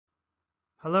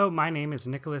Hello, my name is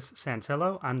Nicholas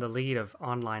Santillo. I'm the lead of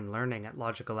online learning at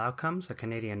Logical Outcomes, a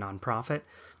Canadian nonprofit.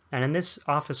 And in this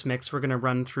office mix, we're going to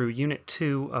run through Unit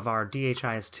 2 of our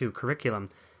DHIS2 curriculum,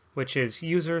 which is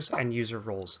Users and User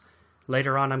Roles.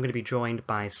 Later on, I'm going to be joined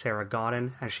by Sarah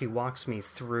Godden as she walks me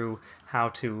through how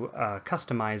to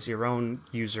customize your own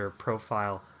user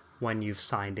profile when you've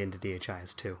signed into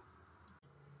DHIS2.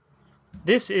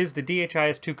 This is the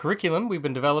DHIS2 curriculum we've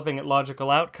been developing at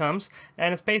Logical Outcomes,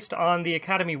 and it's based on the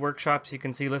Academy workshops you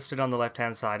can see listed on the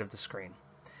left-hand side of the screen.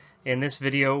 In this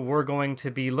video, we're going to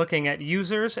be looking at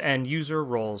users and user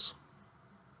roles.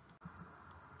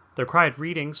 The required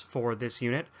readings for this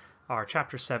unit are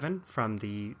Chapter 7 from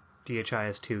the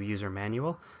DHIS2 User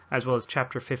Manual, as well as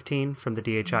Chapter 15 from the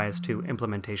DHIS2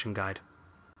 Implementation Guide.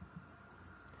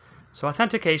 So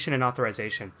authentication and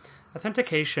authorization.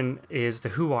 Authentication is the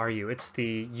who are you. It's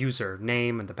the user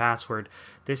name and the password.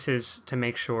 This is to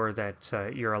make sure that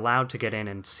you're allowed to get in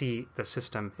and see the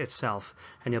system itself.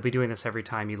 And you'll be doing this every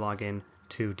time you log in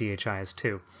to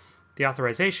DHIS2. The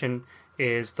authorization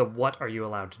is the what are you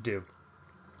allowed to do.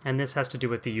 And this has to do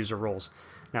with the user roles.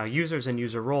 Now, users and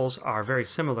user roles are very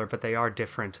similar, but they are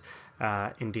different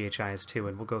in DHIS2,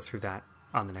 and we'll go through that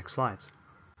on the next slides.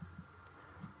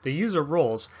 The user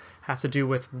roles have to do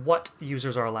with what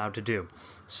users are allowed to do.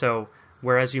 So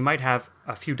whereas you might have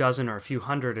a few dozen or a few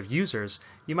hundred of users,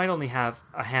 you might only have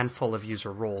a handful of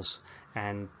user roles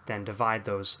and then divide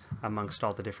those amongst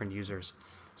all the different users.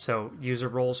 So user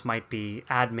roles might be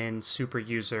admin, super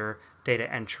user,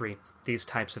 data entry, these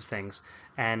types of things.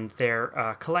 And they're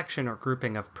a collection or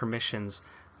grouping of permissions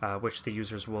which the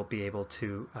users will be able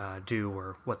to do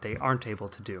or what they aren't able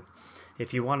to do.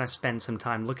 If you want to spend some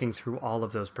time looking through all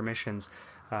of those permissions,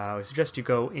 I suggest you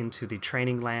go into the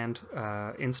training land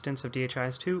instance of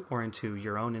DHIS2 or into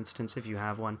your own instance if you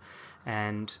have one,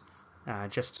 and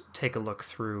just take a look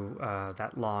through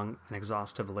that long and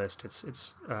exhaustive list.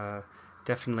 It's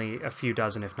definitely a few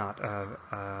dozen, if not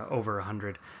over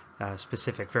 100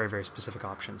 specific, very, very specific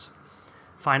options.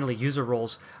 Finally, user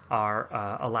roles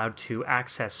are allowed to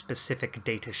access specific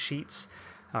data sheets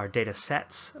or data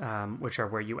sets, which are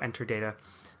where you enter data.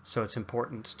 So it's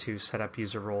important to set up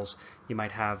user roles. You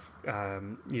might have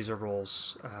user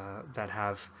roles that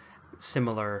have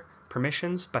similar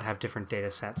permissions but have different data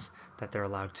sets that they're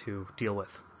allowed to deal with.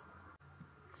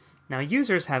 Now,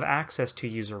 users have access to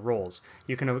user roles.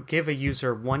 You can give a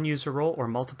user one user role or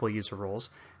multiple user roles,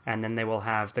 and then they will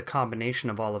have the combination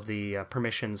of all of the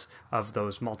permissions of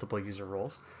those multiple user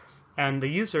roles. And the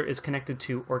user is connected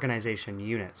to organization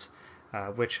units,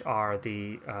 which are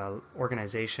the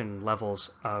organization levels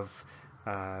of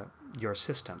your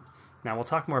system. Now, we'll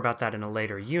talk more about that in a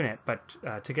later unit, but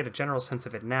to get a general sense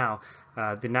of it now,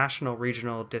 the national,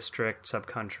 regional, district,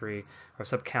 subcountry, or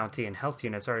subcounty and health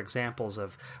units are examples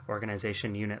of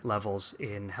organization unit levels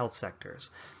in health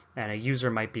sectors. And a user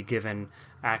might be given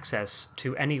access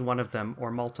to any one of them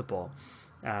or multiple.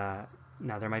 Now,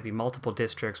 there might be multiple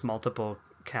districts, multiple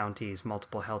counties,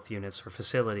 multiple health units or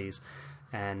facilities,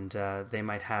 and they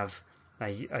might have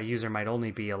a user might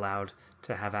only be allowed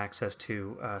to have access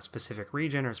to a specific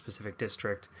region or specific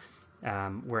district,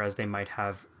 whereas they might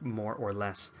have more or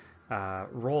less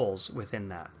roles within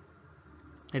that.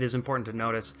 It is important to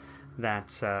notice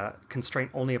that constraint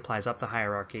only applies up the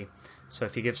hierarchy. So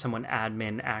if you give someone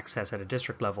admin access at a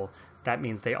district level, that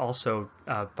means they also,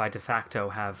 by de facto,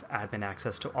 have admin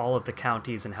access to all of the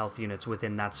counties and health units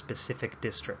within that specific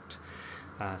district.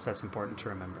 So that's important to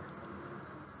remember.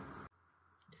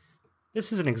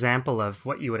 This is an example of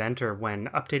what you would enter when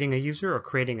updating a user or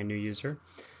creating a new user.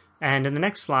 And in the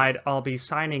next slide, I'll be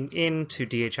signing in to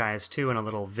DHIS2 in a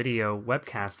little video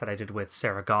webcast that I did with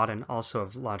Sarah Godden, also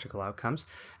of Logical Outcomes.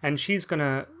 And she's going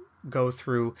to go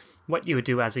through what you would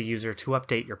do as a user to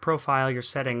update your profile, your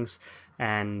settings,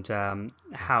 and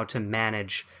how to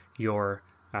manage your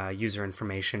user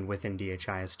information within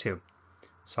DHIS2.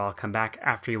 So I'll come back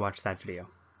after you watch that video.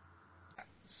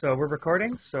 So we're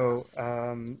recording, so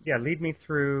yeah, lead me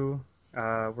through.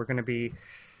 We're going to be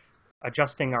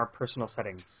adjusting our personal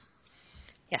settings.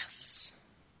 Yes.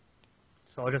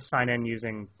 So I'll just sign in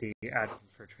using the admin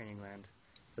for Training Land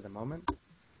for the moment.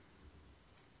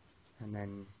 And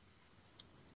then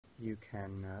you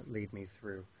can lead me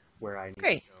through where I need to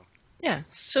go. Yeah,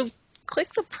 so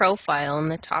click the profile in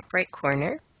the top right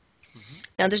corner.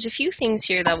 Now there's a few things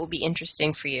here that will be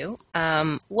interesting for you.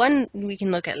 One we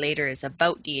can look at later is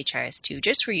about DHIS2,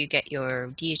 just where you get your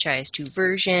DHIS2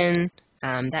 version.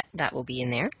 That will be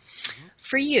in there.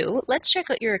 For you, let's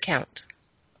check out your account.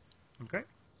 Okay.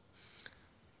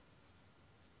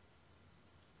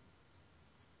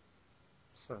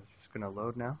 So it's just going to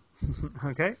load now.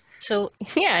 Okay. So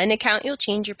yeah, an account, you'll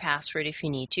change your password if you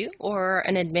need to, or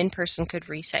an admin person could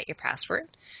reset your password.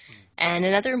 And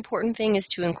another important thing is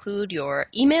to include your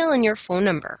email and your phone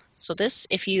number. So this,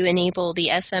 if you enable the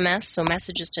SMS, so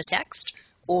messages to text,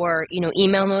 or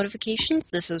email notifications,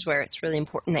 this is where it's really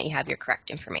important that you have your correct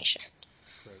information.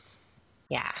 Great.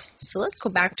 Yeah, so let's go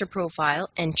back to profile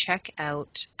and check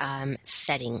out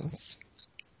settings.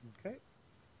 Okay.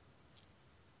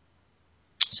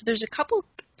 So there's a couple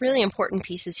really important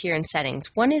pieces here in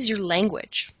settings. One is your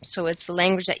language. So it's the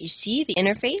language that you see, the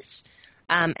interface.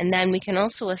 And then we can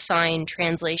also assign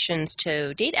translations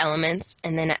to data elements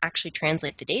and then actually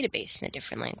translate the database in a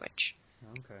different language.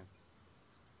 Okay.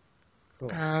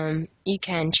 Cool. You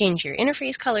can change your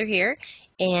interface color here,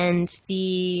 and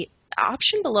the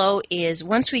option below is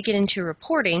once we get into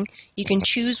reporting, you can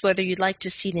choose whether you'd like to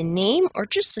see the name or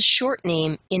just the short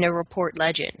name in a report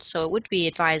legend. So it would be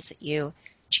advised that you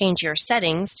change your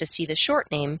settings to see the short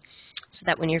name so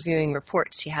that when you're viewing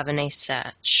reports, you have a nice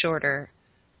shorter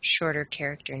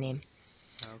character name.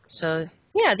 Okay. So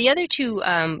yeah, the other two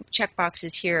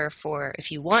checkboxes here are for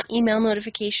if you want email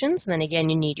notifications, then again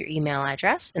you need your email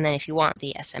address, and then if you want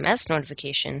the SMS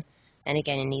notification, then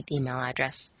again you need the email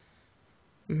address.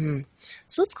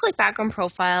 So let's click back on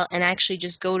profile and actually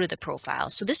just go to the profile.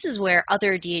 So this is where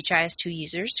other DHIS2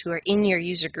 users who are in your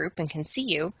user group and can see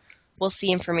you will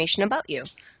see information about you.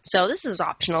 So this is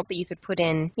optional, but you could put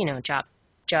in,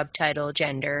 job title,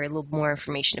 gender, a little more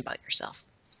information about yourself.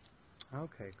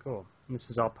 Okay, cool. And this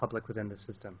is all public within the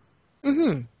system.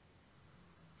 Mm-hmm.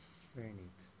 Very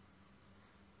neat.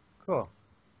 Cool.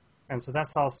 And so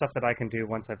that's all stuff that I can do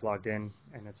once I've logged in,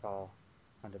 and it's all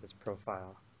under this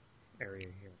profile area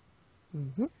here.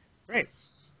 Mm-hmm. Great.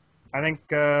 I think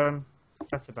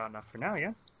that's about enough for now,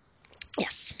 yeah?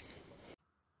 Yes.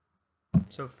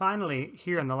 So finally,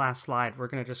 here in the last slide, we're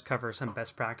going to just cover some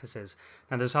best practices.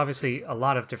 Now, there's obviously a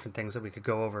lot of different things that we could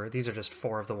go over. These are just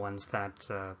 4 of the ones that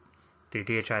the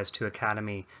DHIS2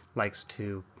 Academy likes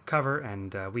to cover,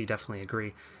 and we definitely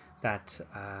agree that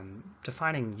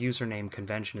defining username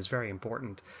convention is very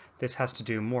important. This has to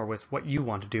do more with what you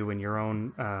want to do in your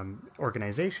own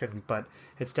organization, but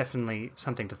it's definitely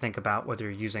something to think about whether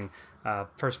you're using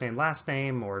first name, last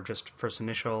name, or just first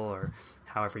initial, or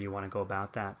however you want to go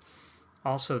about that.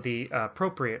 Also, the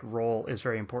appropriate role is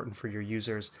very important for your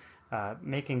users,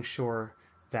 making sure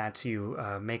that you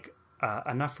make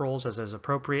enough roles as is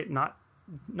appropriate, not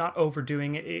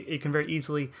overdoing it. It can very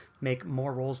easily make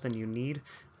more roles than you need.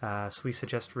 So we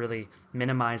suggest really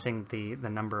minimizing the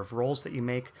number of roles that you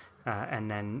make, and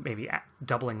then maybe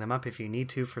doubling them up if you need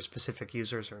to for specific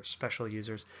users or special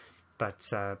users. But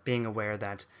being aware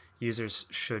that users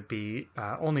should be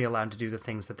only allowed to do the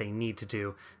things that they need to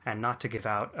do and not to give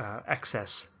out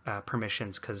excess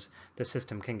permissions, because the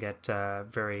system can get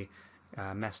very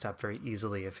messed up very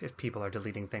easily if people are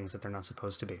deleting things that they're not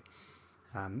supposed to be.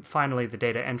 Finally, the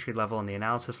data entry level and the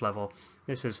analysis level.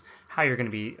 This is how you're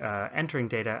going to be entering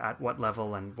data at what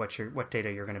level and what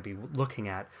data you're going to be looking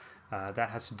at. That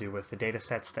has to do with the data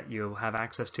sets that you have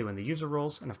access to in the user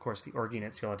roles, and of course the org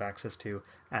units you'll have access to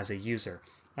as a user.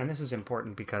 And this is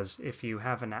important because if you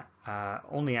have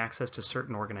only access to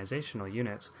certain organizational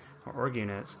units or org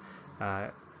units,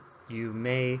 you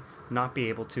may not be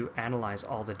able to analyze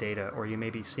all the data, or you may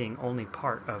be seeing only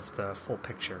part of the full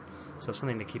picture. So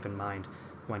something to keep in mind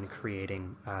when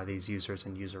creating these users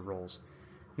and user roles.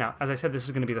 Now, as I said, this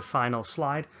is going to be the final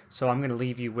slide, so I'm going to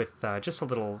leave you with just a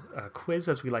little quiz,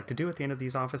 as we like to do at the end of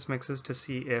these office mixes, to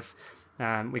see if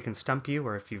we can stump you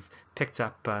or if you've picked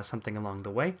up something along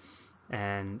the way.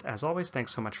 And as always,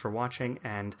 thanks so much for watching,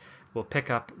 and we'll pick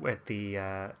up with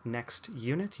the next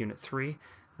unit, Unit 3,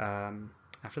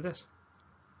 after this.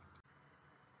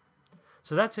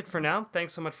 So that's it for now.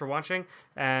 Thanks so much for watching,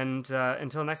 and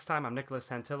until next time, I'm Nicholas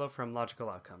Santillo from Logical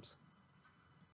Outcomes.